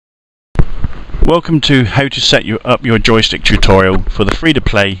Welcome to how to set up your joystick tutorial for the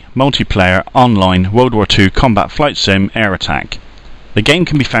free-to-play, multiplayer, online World War II combat flight sim Air Attack. The game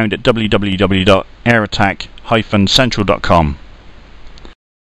can be found at www.airattack-central.com.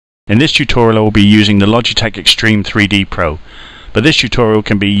 In this tutorial I will be using the Logitech Extreme 3D Pro, but this tutorial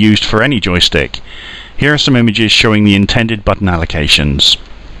can be used for any joystick. Here are some images showing the intended button allocations.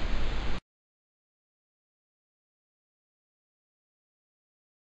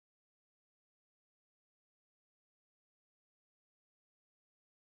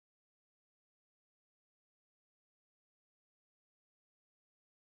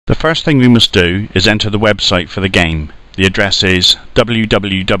 The first thing we must do is enter the website for the game. The address is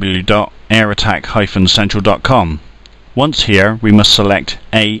www.airattack-central.com. Once here, we must select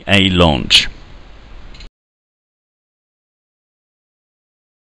AA Launch.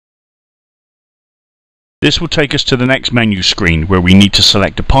 This will take us to the next menu screen where we need to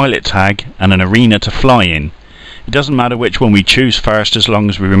select a pilot tag and an arena to fly in. It doesn't matter which one we choose first as long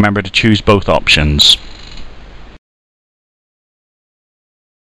as we remember to choose both options.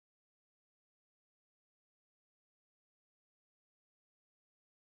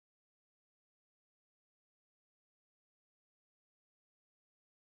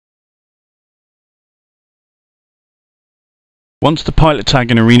 Once the pilot tag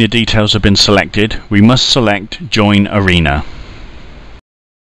and arena details have been selected, we must select Join Arena.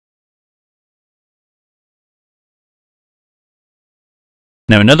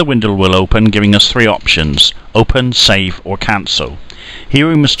 Now another window will open giving us three options: Open, Save or Cancel. Here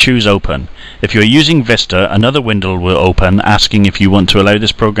we must choose Open. If you are using Vista, another window will open asking if you want to allow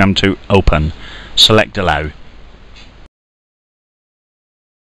this program to open. Select Allow.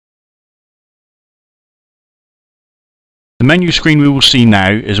 The menu screen we will see now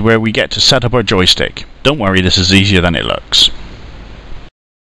is where we get to set up our joystick. Don't worry, this is easier than it looks.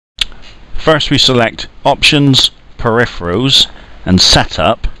 First we select Options, Peripherals and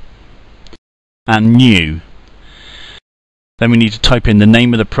Setup and New. Then we need to type in the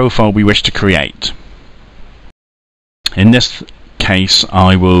name of the profile we wish to create. In this case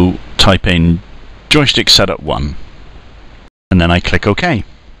I will type in Joystick Setup 1 and then I click OK.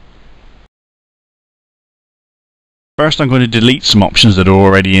 First I'm going to delete some options that are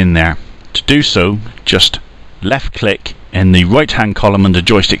already in there. To do so, just left click in the right hand column under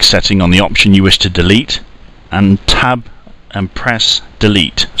joystick setting on the option you wish to delete and tab and press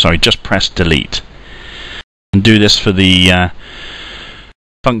delete. Just press delete. And do this for the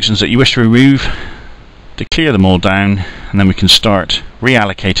functions that you wish to remove to clear them all down, and then we can start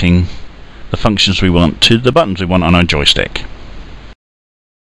reallocating the functions we want to the buttons we want on our joystick.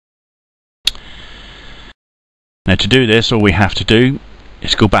 Now to do this, all we have to do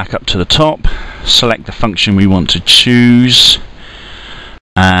is go back up to the top, select the function we want to choose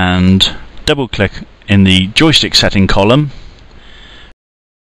and double click in the joystick setting column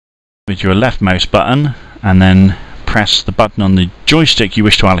with your left mouse button and then press the button on the joystick you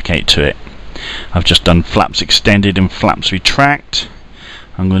wish to allocate to it. I've just done flaps extended and flaps retract.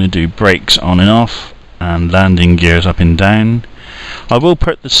 I'm going to do brakes on and off and landing gears up and down. I will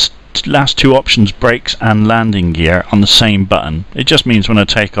put the last two options, brakes and landing gear, on the same button. It just means when I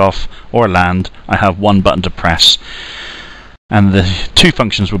take off or land I have one button to press and the two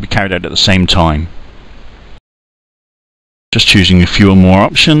functions will be carried out at the same time. Just choosing a few more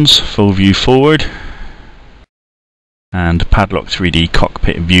options: full view forward and padlock 3D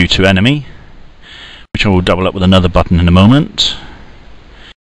cockpit view to enemy, which I will double up with another button in a moment,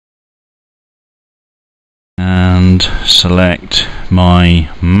 and select my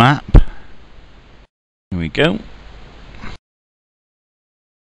map. Here we go.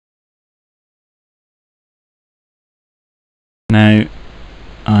 Now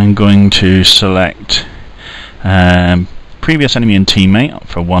I'm going to select previous enemy and teammate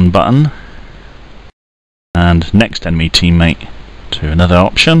for one button and next enemy teammate to another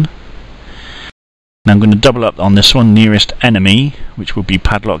option. Now I'm going to double up on this one, nearest enemy, which will be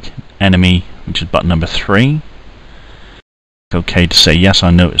padlock enemy, which is button number 3. OK to say yes,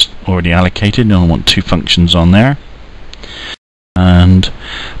 I know it's already allocated and I want two functions on there. And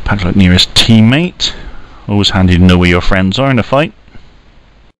padlock nearest teammate, always handy to know where your friends are in a fight.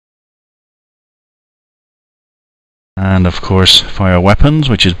 And of course fire weapons,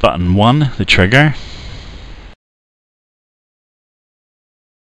 which is button 1, the trigger.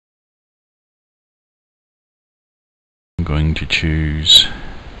 I'm going to choose.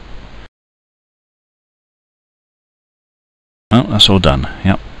 Oh, that's all done.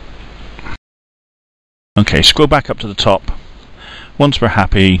 Yep. Okay, scroll back up to the top. Once we're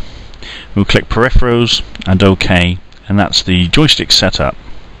happy, we'll click Peripherals and OK, and that's the joystick setup.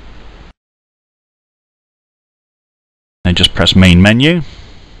 I just press main menu,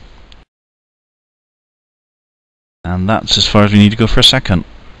 and that's as far as we need to go for a second.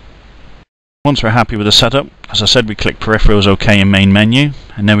 Once we're happy with the setup, as I said, we click peripherals OK in main menu,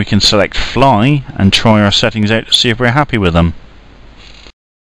 and then we can select fly and try our settings out to see if we're happy with them.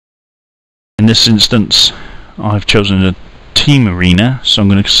 In this instance, I've chosen a team arena, so I'm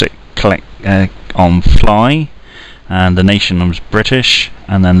going to click on fly, and the nation is British,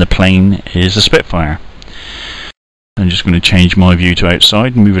 and then the plane is a Spitfire. I'm just going to change my view to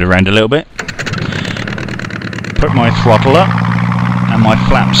outside and move it around a little bit. Put my throttle up and my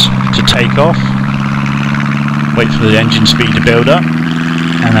flaps to take off. Wait for the engine speed to build up,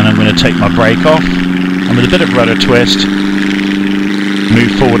 and then I'm going to take my brake off, and with a bit of rudder twist,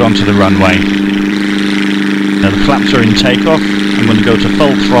 move forward onto the runway. Now the flaps are in takeoff. I'm going to go to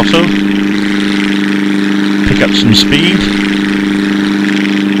full throttle, pick up some speed,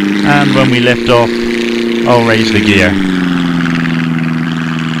 and when we lift off, I'll raise the gear.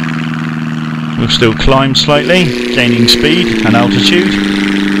 We'll still climb slightly, gaining speed and altitude.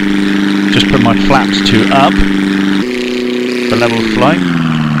 Just put my flaps to up for level flight.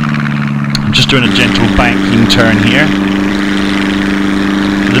 I'm just doing a gentle banking turn here,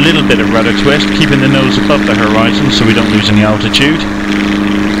 with a little bit of rudder twist, keeping the nose above the horizon so we don't lose any altitude.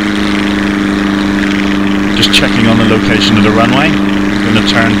 Just checking on the location of the runway. I'm going to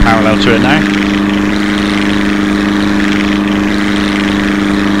turn parallel to it now.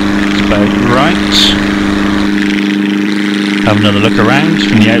 It's about right. Have another look around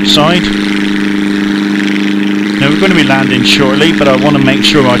from the outside. Now we're going to be landing shortly, but I want to make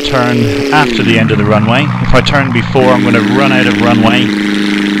sure I turn after the end of the runway. If I turn before, I'm going to run out of runway.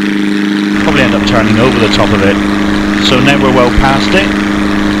 Probably end up turning over the top of it. So now we're well past it.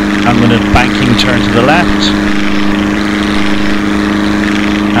 I'm going to banking turn to the left,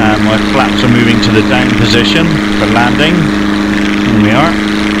 and my flaps are moving to the down position for landing. Here we are.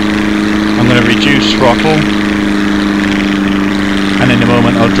 I'm going to reduce throttle, and in a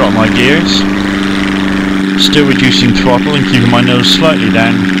moment I'll drop my gears. Still reducing throttle and keeping my nose slightly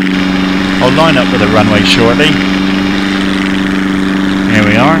down. I'll line up with the runway shortly. Here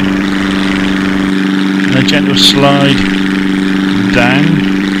we are. And a gentle slide down.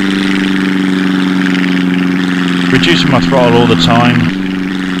 Reducing my throttle all the time.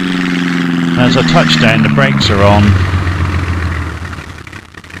 As I touch down, the brakes are on,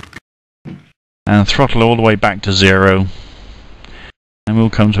 and throttle all the way back to 0, and we'll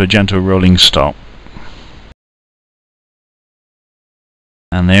come to a gentle rolling stop.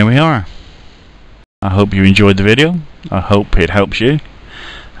 And there we are. I hope you enjoyed the video. I hope it helps you,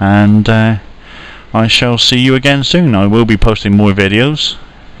 and I shall see you again soon. I will be posting more videos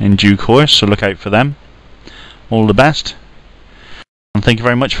in due course, so look out for them. All the best, and thank you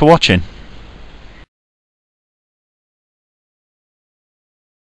very much for watching.